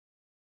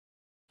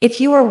If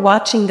you are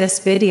watching this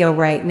video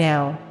right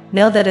now,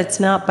 know that it's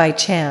not by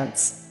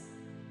chance.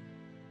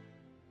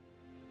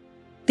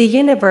 The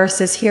universe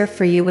is here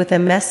for you with a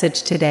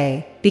message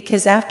today,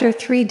 because after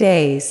 3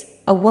 days,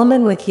 a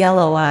woman with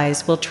yellow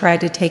eyes will try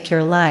to take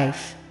your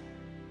life.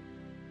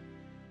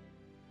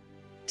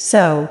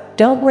 So,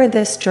 don't wear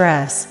this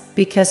dress,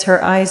 because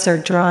her eyes are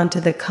drawn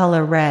to the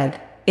color red.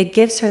 It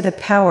gives her the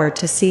power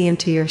to see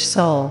into your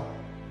soul.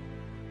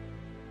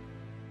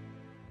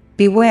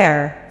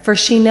 Beware, for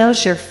she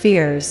knows your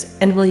fears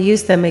and will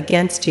use them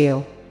against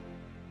you.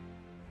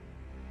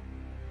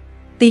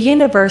 The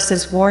universe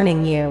is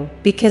warning you,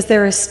 because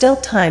there is still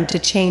time to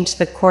change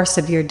the course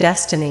of your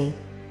destiny.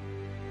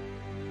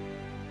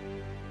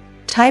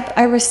 Type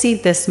 "I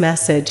received this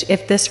message"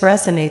 if this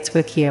resonates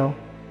with you.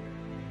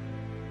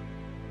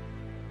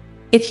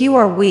 If you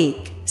are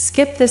weak,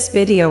 skip this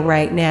video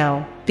right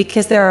now,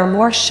 because there are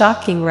more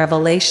shocking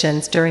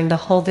revelations during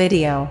the whole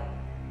video.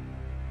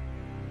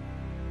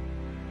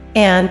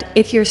 And,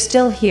 if you're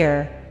still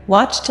here,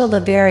 watch till the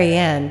very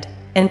end,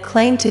 and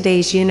claim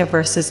today's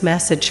universe's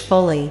message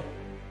fully.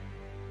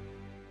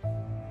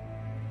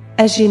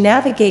 As you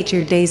navigate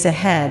your days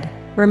ahead,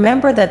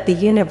 remember that the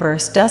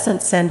universe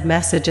doesn't send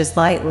messages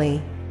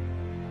lightly.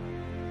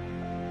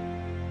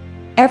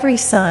 Every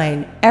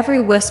sign, every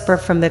whisper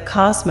from the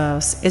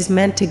cosmos is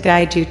meant to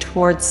guide you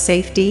towards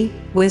safety,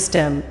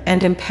 wisdom,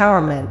 and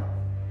empowerment.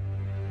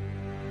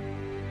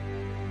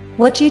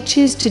 What you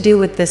choose to do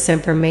with this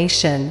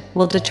information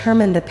will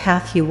determine the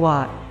path you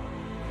walk.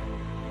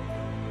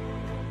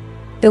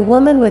 The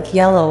woman with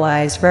yellow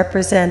eyes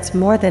represents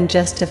more than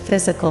just a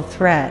physical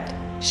threat.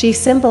 She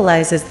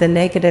symbolizes the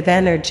negative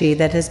energy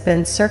that has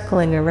been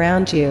circling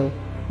around you,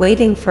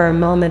 waiting for a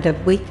moment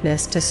of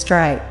weakness to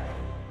strike.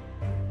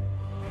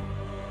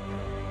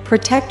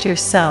 Protect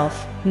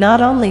yourself, not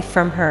only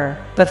from her,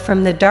 but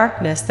from the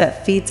darkness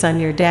that feeds on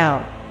your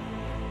doubt.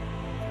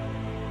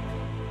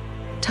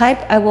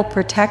 Type "I will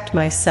protect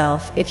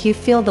myself" if you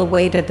feel the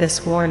weight of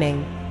this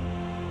warning.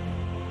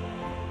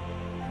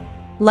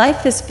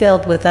 Life is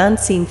filled with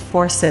unseen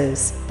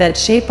forces that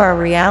shape our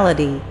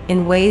reality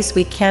in ways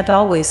we can't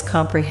always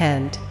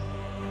comprehend.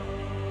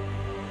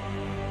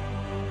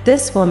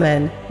 This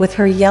woman, with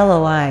her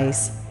yellow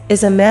eyes,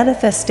 is a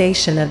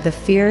manifestation of the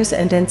fears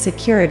and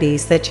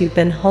insecurities that you've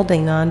been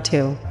holding on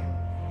to.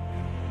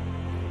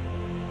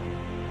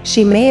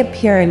 She may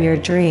appear in your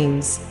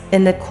dreams,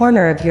 in the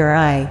corner of your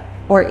eye,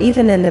 or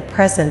even in the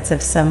presence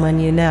of someone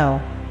you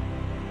know.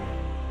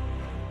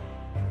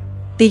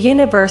 The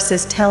universe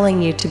is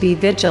telling you to be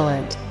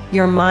vigilant.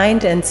 Your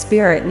mind and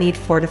spirit need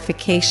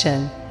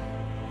fortification.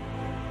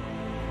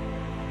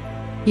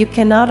 You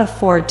cannot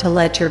afford to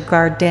let your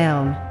guard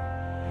down.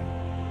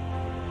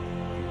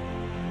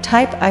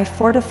 Type "I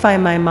fortify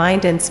my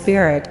mind and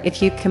spirit"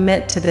 if you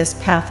commit to this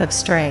path of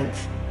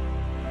strength.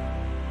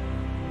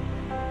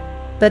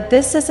 But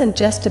this isn't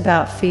just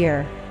about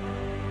fear.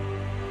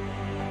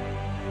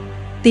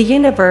 The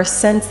universe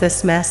sends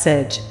this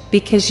message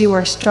because you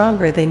are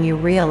stronger than you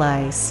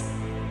realize.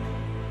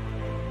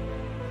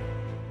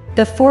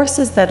 The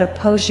forces that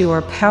oppose you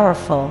are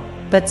powerful,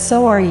 but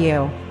so are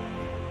you.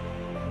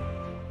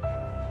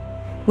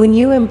 When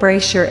you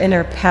embrace your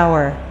inner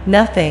power,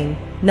 nothing,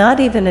 not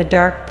even a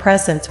dark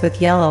presence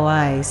with yellow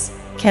eyes,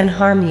 can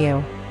harm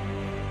you.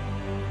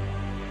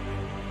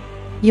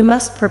 You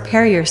must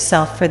prepare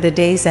yourself for the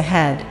days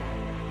ahead.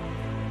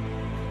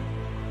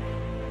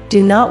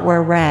 Do not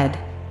wear red.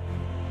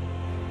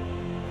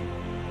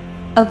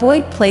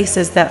 Avoid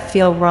places that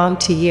feel wrong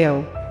to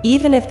you,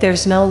 even if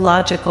there's no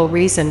logical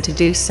reason to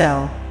do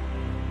so.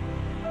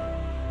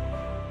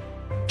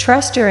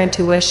 Trust your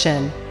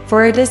intuition,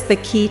 for it is the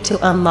key to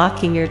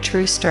unlocking your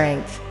true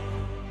strength.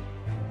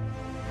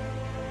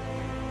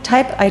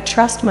 Type "I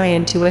trust my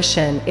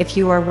intuition" if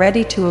you are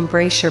ready to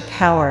embrace your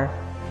power.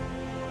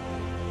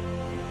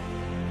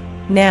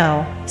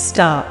 Now,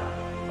 stop.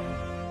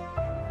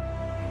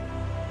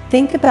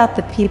 Think about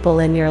the people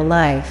in your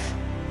life.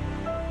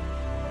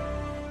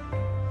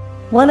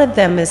 One of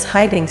them is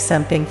hiding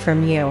something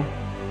from you.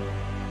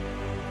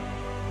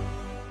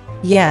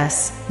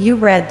 Yes, you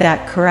read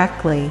that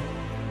correctly.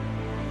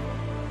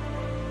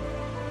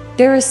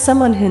 There is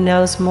someone who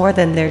knows more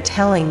than they're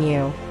telling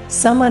you,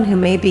 someone who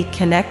may be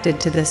connected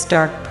to this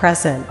dark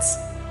presence.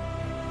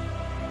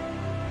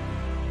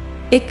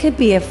 It could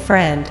be a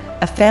friend,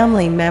 a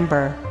family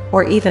member,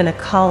 or even a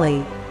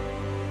colleague.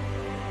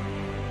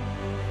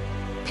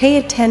 Pay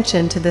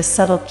attention to the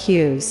subtle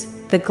cues,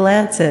 the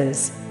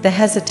glances, the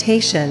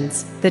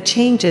hesitations, the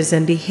changes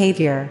in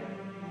behavior.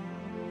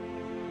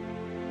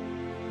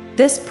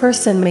 This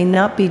person may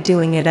not be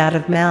doing it out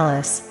of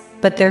malice,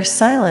 but their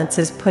silence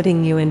is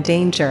putting you in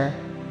danger.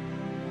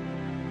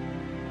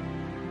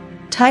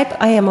 Type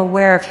 "I am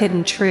aware of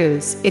hidden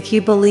truths" if you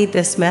believe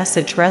this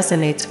message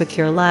resonates with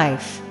your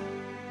life.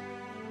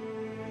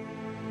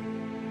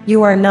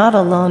 You are not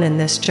alone in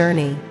this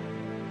journey.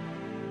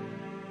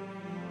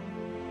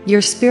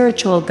 Your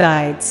spiritual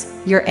guides,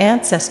 your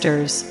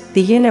ancestors,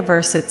 the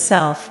universe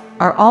itself,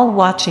 are all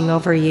watching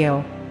over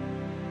you.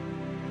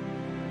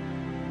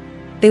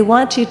 They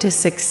want you to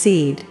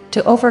succeed,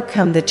 to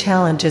overcome the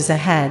challenges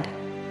ahead.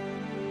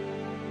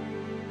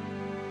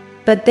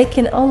 But they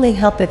can only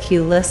help if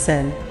you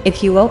listen,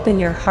 if you open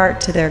your heart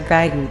to their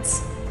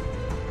guidance.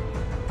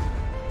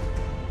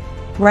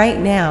 Right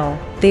now,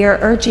 they are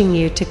urging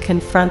you to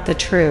confront the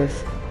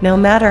truth, no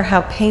matter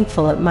how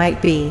painful it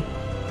might be.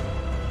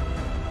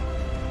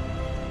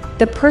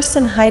 The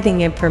person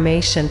hiding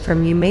information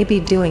from you may be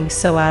doing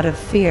so out of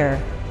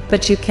fear,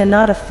 but you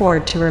cannot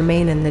afford to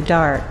remain in the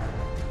dark.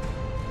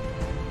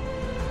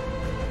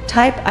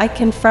 Type "I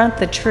confront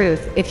the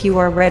truth" if you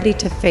are ready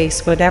to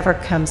face whatever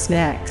comes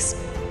next.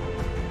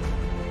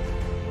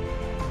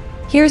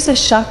 Here's a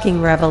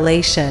shocking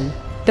revelation.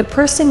 The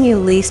person you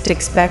least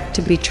expect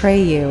to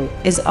betray you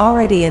is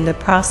already in the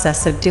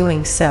process of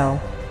doing so.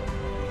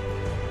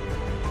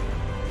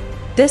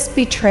 This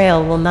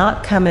betrayal will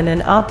not come in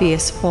an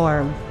obvious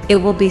form. It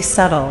will be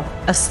subtle,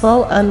 a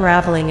slow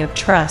unraveling of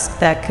trust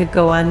that could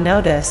go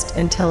unnoticed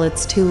until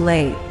it's too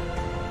late.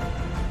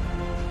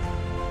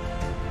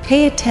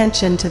 Pay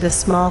attention to the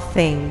small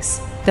things,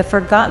 the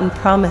forgotten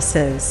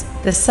promises,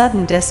 the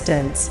sudden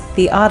distance,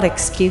 the odd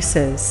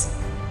excuses.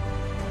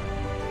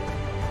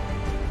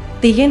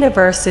 The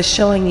universe is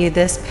showing you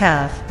this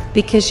path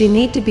because you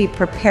need to be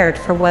prepared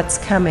for what's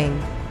coming.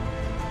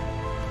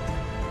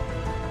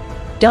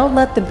 Don't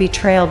let the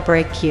betrayal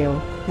break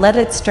you, let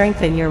it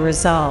strengthen your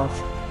resolve.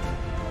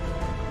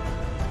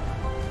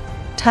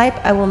 Type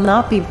 "I will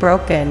not be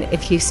broken"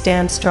 if you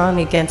stand strong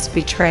against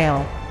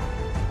betrayal.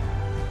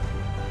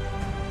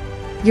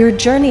 Your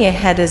journey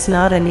ahead is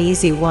not an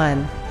easy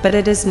one, but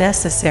it is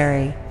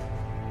necessary.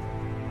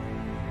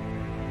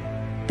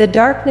 The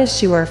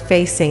darkness you are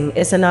facing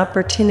is an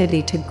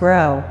opportunity to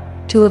grow,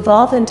 to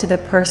evolve into the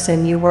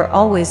person you were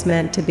always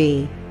meant to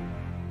be.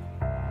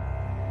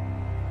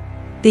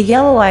 The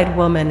yellow-eyed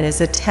woman is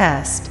a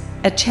test,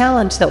 a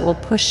challenge that will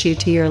push you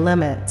to your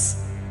limits.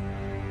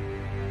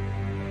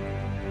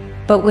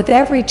 But with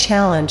every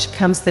challenge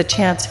comes the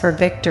chance for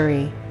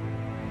victory.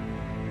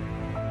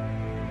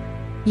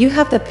 You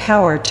have the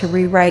power to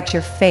rewrite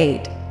your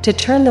fate, to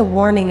turn the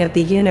warning of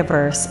the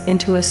universe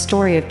into a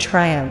story of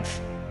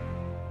triumph.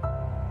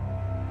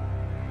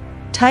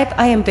 Type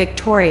 "I am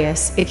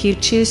victorious" if you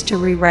choose to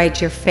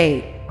rewrite your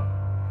fate.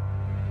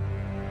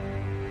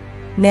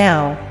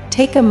 Now,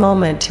 take a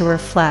moment to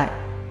reflect.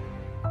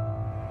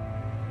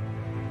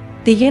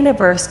 The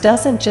universe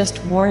doesn't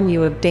just warn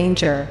you of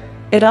danger,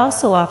 it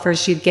also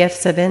offers you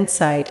gifts of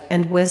insight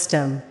and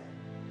wisdom.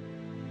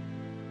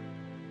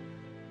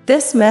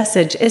 This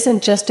message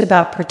isn't just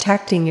about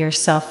protecting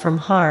yourself from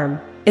harm,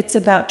 it's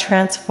about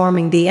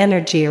transforming the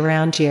energy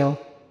around you.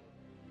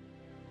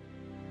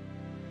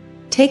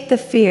 Take the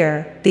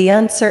fear, the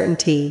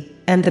uncertainty,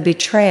 and the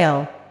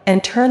betrayal,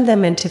 and turn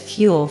them into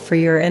fuel for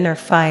your inner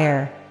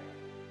fire.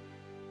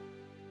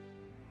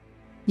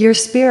 Your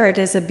spirit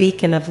is a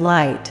beacon of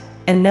light,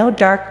 and no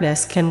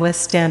darkness can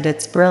withstand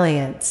its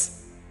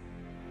brilliance.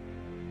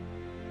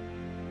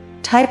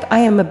 Type "I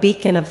am a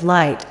beacon of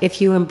light" if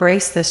you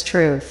embrace this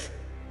truth.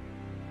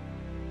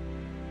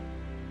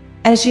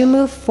 As you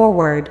move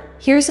forward,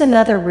 here's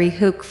another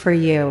rehook for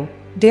you.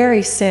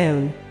 Very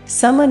soon,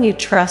 someone you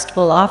trust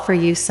will offer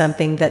you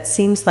something that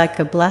seems like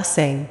a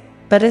blessing,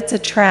 but it's a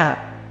trap.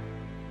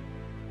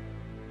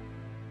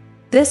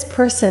 This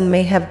person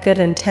may have good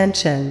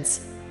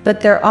intentions,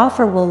 but their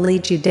offer will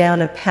lead you down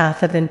a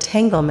path of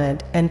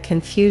entanglement and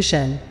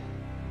confusion.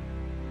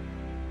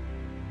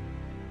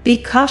 Be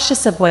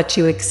cautious of what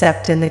you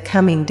accept in the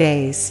coming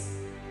days.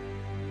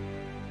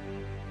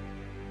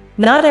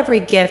 Not every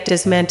gift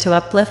is meant to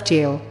uplift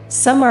you,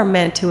 some are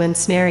meant to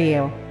ensnare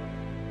you.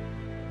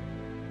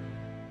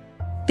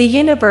 The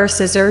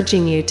universe is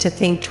urging you to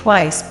think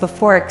twice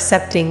before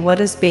accepting what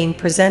is being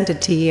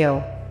presented to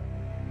you.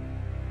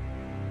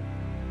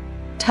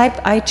 Type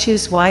 "I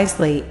choose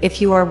wisely" if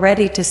you are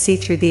ready to see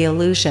through the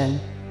illusion.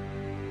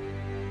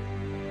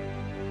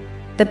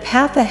 The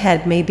path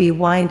ahead may be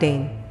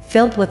winding,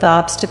 filled with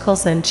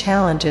obstacles and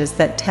challenges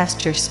that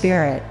test your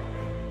spirit.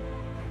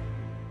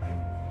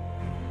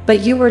 But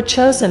you were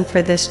chosen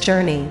for this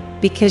journey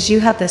because you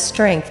have the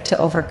strength to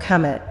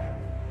overcome it.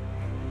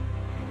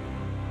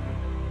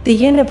 The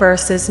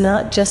universe is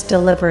not just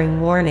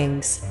delivering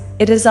warnings,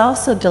 it is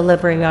also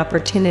delivering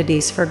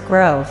opportunities for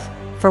growth,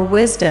 for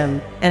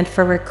wisdom, and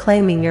for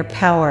reclaiming your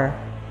power.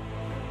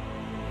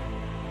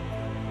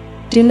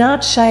 Do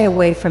not shy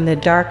away from the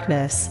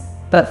darkness,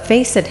 but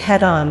face it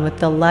head-on with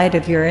the light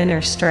of your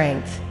inner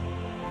strength.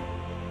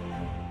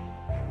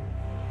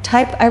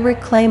 Type "I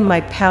reclaim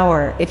my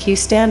power" if you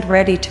stand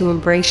ready to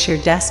embrace your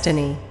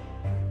destiny.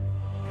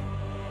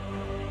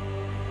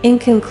 In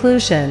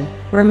conclusion,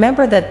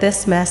 remember that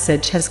this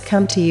message has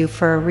come to you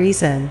for a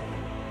reason.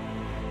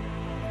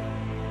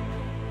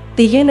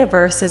 The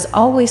universe is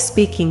always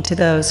speaking to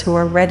those who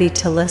are ready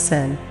to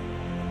listen.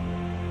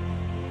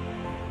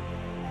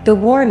 The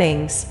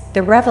warnings,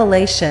 the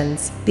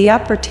revelations, the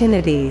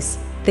opportunities,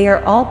 they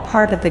are all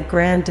part of the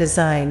grand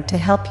design to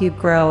help you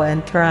grow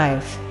and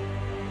thrive.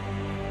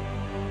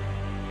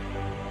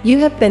 You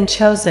have been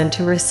chosen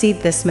to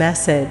receive this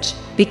message,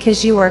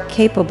 because you are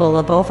capable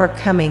of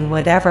overcoming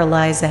whatever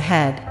lies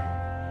ahead.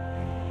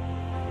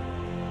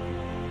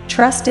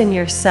 Trust in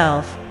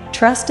yourself,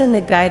 trust in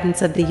the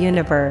guidance of the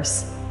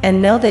universe,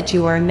 and know that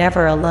you are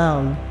never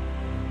alone.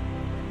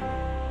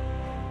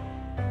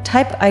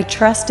 Type "I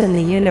trust in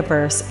the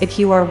universe" if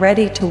you are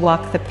ready to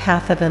walk the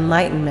path of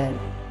enlightenment.